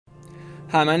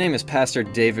Hi, my name is Pastor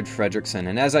David Fredericson,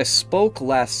 and as I spoke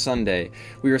last Sunday,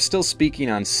 we were still speaking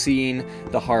on seeing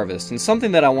the harvest. And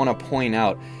something that I want to point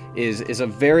out is a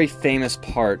very famous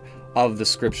part of the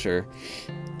scripture.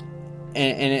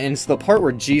 And it's the part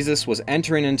where Jesus was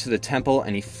entering into the temple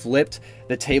and he flipped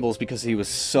the tables because he was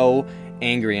so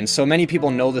angry. And so many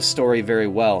people know the story very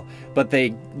well, but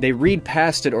they read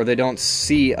past it or they don't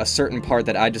see a certain part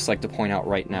that I'd just like to point out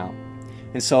right now.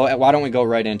 And so why don't we go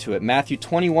right into it? Matthew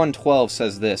 21:12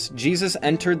 says this: Jesus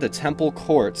entered the temple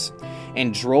courts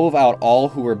and drove out all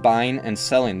who were buying and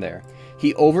selling there.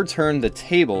 He overturned the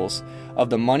tables of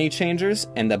the money changers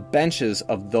and the benches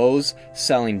of those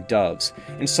selling doves.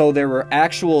 And so there were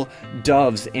actual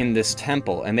doves in this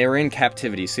temple, and they were in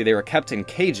captivity. See, they were kept in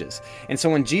cages. And so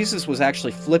when Jesus was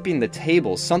actually flipping the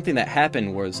tables, something that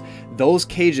happened was those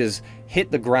cages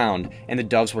hit the ground and the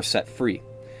doves were set free.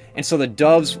 And so the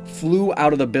doves flew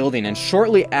out of the building, and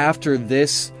shortly after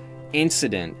this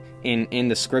incident in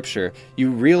the scripture, you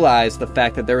realize the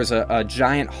fact that there was a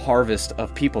giant harvest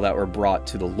of people that were brought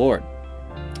to the Lord.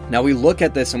 Now we look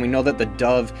at this and we know that the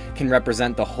dove can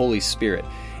represent the Holy Spirit.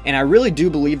 And I really do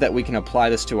believe that we can apply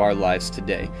this to our lives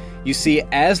today. You see,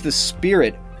 as the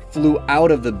Spirit flew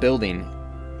out of the building,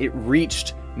 it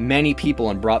reached many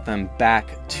people and brought them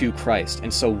back to Christ.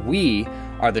 And so we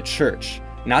are the church.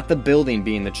 Not the building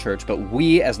being the church, but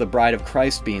we as the bride of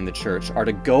Christ being the church are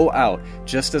to go out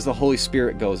just as the Holy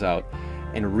Spirit goes out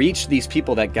and reach these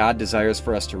people that God desires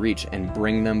for us to reach and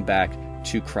bring them back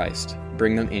to Christ.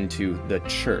 Bring them into the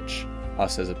church,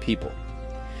 us as a people.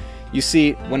 You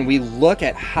see, when we look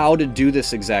at how to do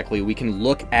this exactly, we can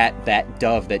look at that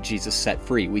dove that Jesus set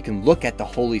free. We can look at the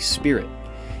Holy Spirit.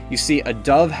 You see, a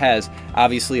dove has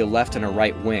obviously a left and a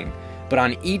right wing, but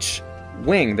on each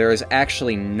wing there is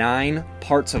actually 9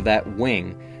 parts of that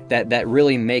wing that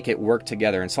really make it work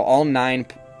together. And so all 9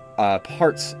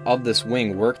 parts of this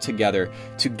wing work together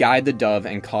to guide the dove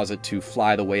and cause it to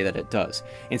fly the way that it does.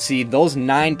 And see, those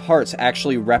 9 parts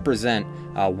actually represent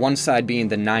one side being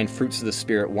the 9 fruits of the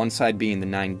Spirit, one side being the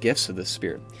 9 gifts of the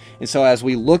Spirit. And so as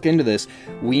we look into this,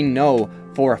 we know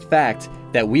for a fact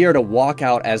that we are to walk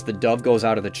out as the dove goes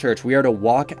out of the church. We are to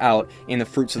walk out in the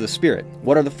fruits of the Spirit.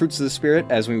 What are the fruits of the Spirit?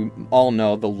 As we all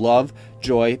know, the love,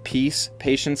 joy, peace,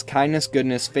 patience, kindness,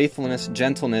 goodness, faithfulness,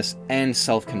 gentleness, and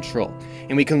self-control.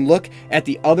 And we can look at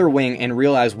the other wing and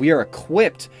realize we are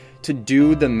equipped to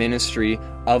do the ministry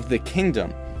of the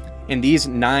kingdom. And these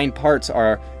 9 parts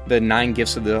are the 9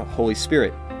 gifts of the Holy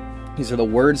Spirit. These are the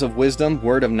words of wisdom,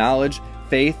 word of knowledge,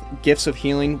 faith, gifts of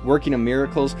healing, working of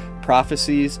miracles,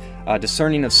 prophecies,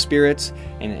 discerning of spirits,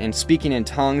 and speaking in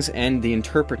tongues, and the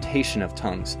interpretation of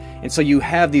tongues. And so you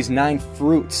have these 9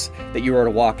 fruits that you are to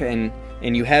walk in,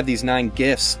 and you have these 9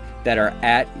 gifts that are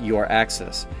at your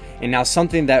access. And now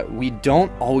something that we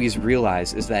don't always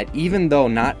realize is that even though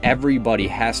not everybody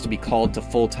has to be called to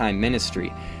full-time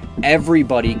ministry,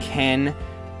 everybody can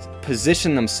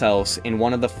position themselves in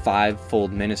one of the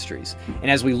 5-fold ministries.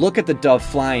 And as we look at the dove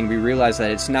flying, we realize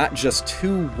that it's not just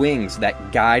 2 wings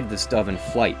that guide this dove in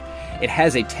flight. It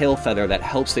has a tail feather that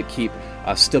helps it keep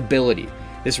stability.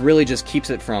 This really just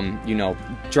keeps it from,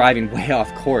 driving way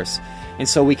off course. And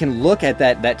so we can look at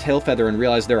that tail feather and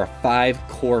realize there are 5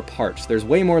 core parts. There's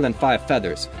way more than 5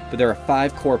 feathers, but there are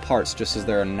 5 core parts, just as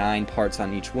there are 9 parts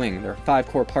on each wing. There are 5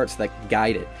 core parts that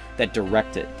guide it, that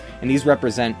direct it. And these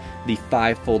represent the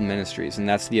 5-fold ministries, and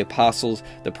that's the apostles,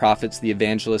 the prophets, the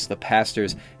evangelists, the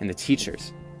pastors, and the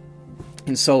teachers.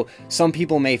 And so some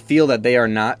people may feel that they are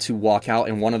not to walk out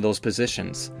in one of those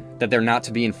positions, that they're not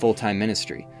to be in full-time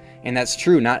ministry. And that's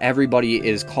true, not everybody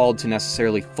is called to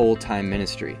necessarily full-time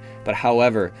ministry. But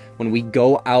however, when we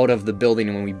go out of the building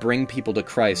and when we bring people to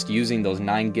Christ using those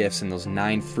 9 gifts and those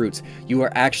 9 fruits, you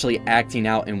are actually acting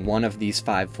out in one of these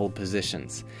 5-fold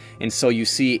positions. And so you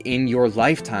see, in your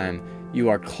lifetime, you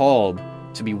are called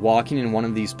to be walking in one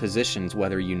of these positions,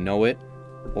 whether you know it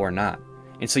or not.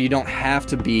 And so you don't have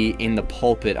to be in the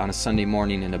pulpit on a Sunday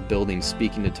morning in a building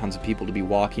speaking to tons of people to be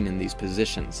walking in these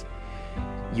positions.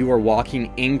 You are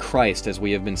walking in Christ, as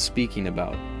we have been speaking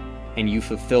about, and you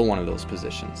fulfill one of those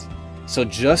positions. So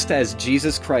just as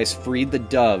Jesus Christ freed the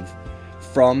dove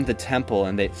from the temple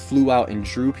and they flew out and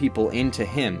drew people into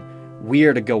Him, we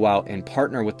are to go out and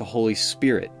partner with the Holy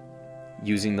Spirit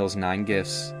using those 9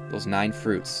 gifts, those 9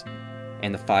 fruits,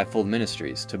 and the 5-fold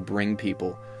ministries to bring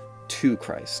people to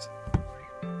Christ.